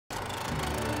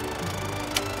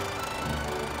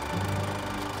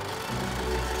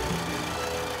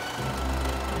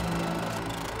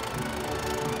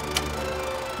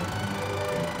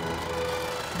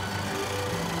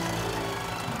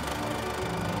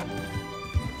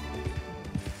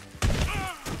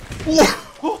Hope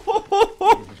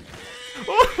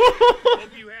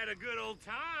you had a good old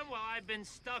time while I've been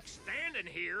stuck standing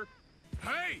here.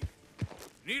 Hey!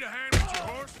 Need a hand with your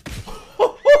horse?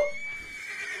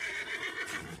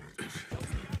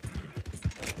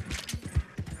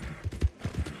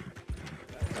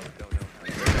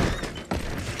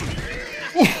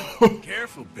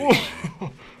 Careful, baby.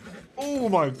 Oh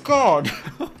my god.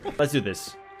 Let's do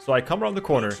this. So I come around the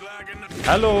corner.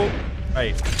 Hello.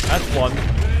 Right, that's one.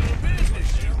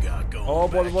 Oh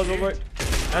boy, boy.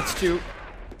 That's two.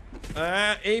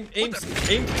 Aim,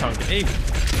 chunk, aim.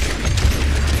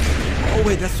 Oh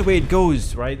wait, that's the way it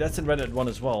goes, right? That's in Red Dead 1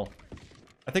 as well.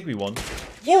 I think we won.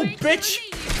 Oh, bitch!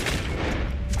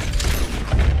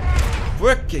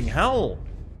 Freaking hell!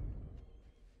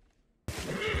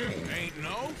 Ain't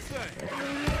no thing.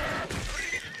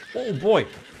 Oh boy!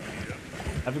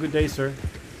 Have a good day, sir.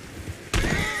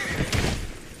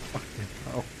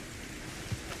 Oh.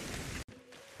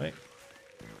 Wait.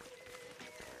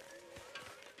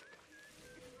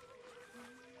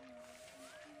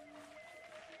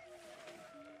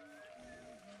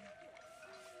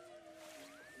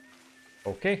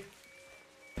 Okay.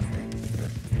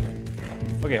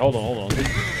 Okay, hold on.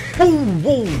 Boom,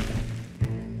 boom.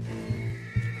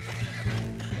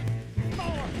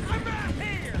 I'm out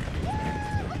here!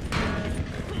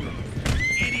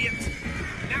 Idiot!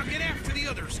 Now get after the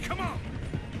others, come on!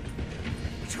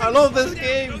 I love this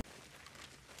game.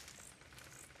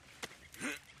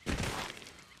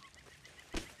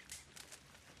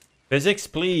 Physics,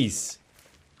 please.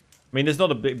 I mean, there's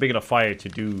not a big enough fire to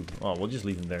do. Oh, we'll just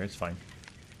leave them there. It's fine.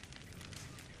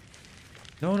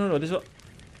 No. This is.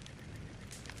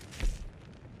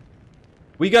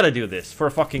 We gotta do this for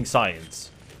fucking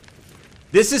science.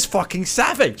 This is fucking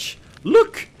savage.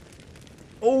 Look.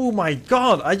 Oh my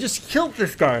god! I just killed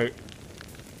this guy.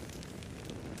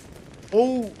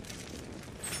 Oh.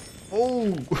 Well,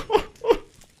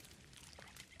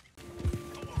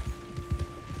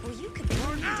 you could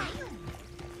burn it down.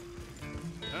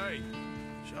 Hey,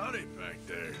 shot it back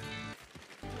there.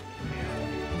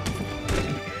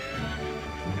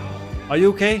 Are you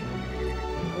okay?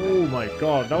 Oh my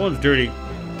god, that one's dirty.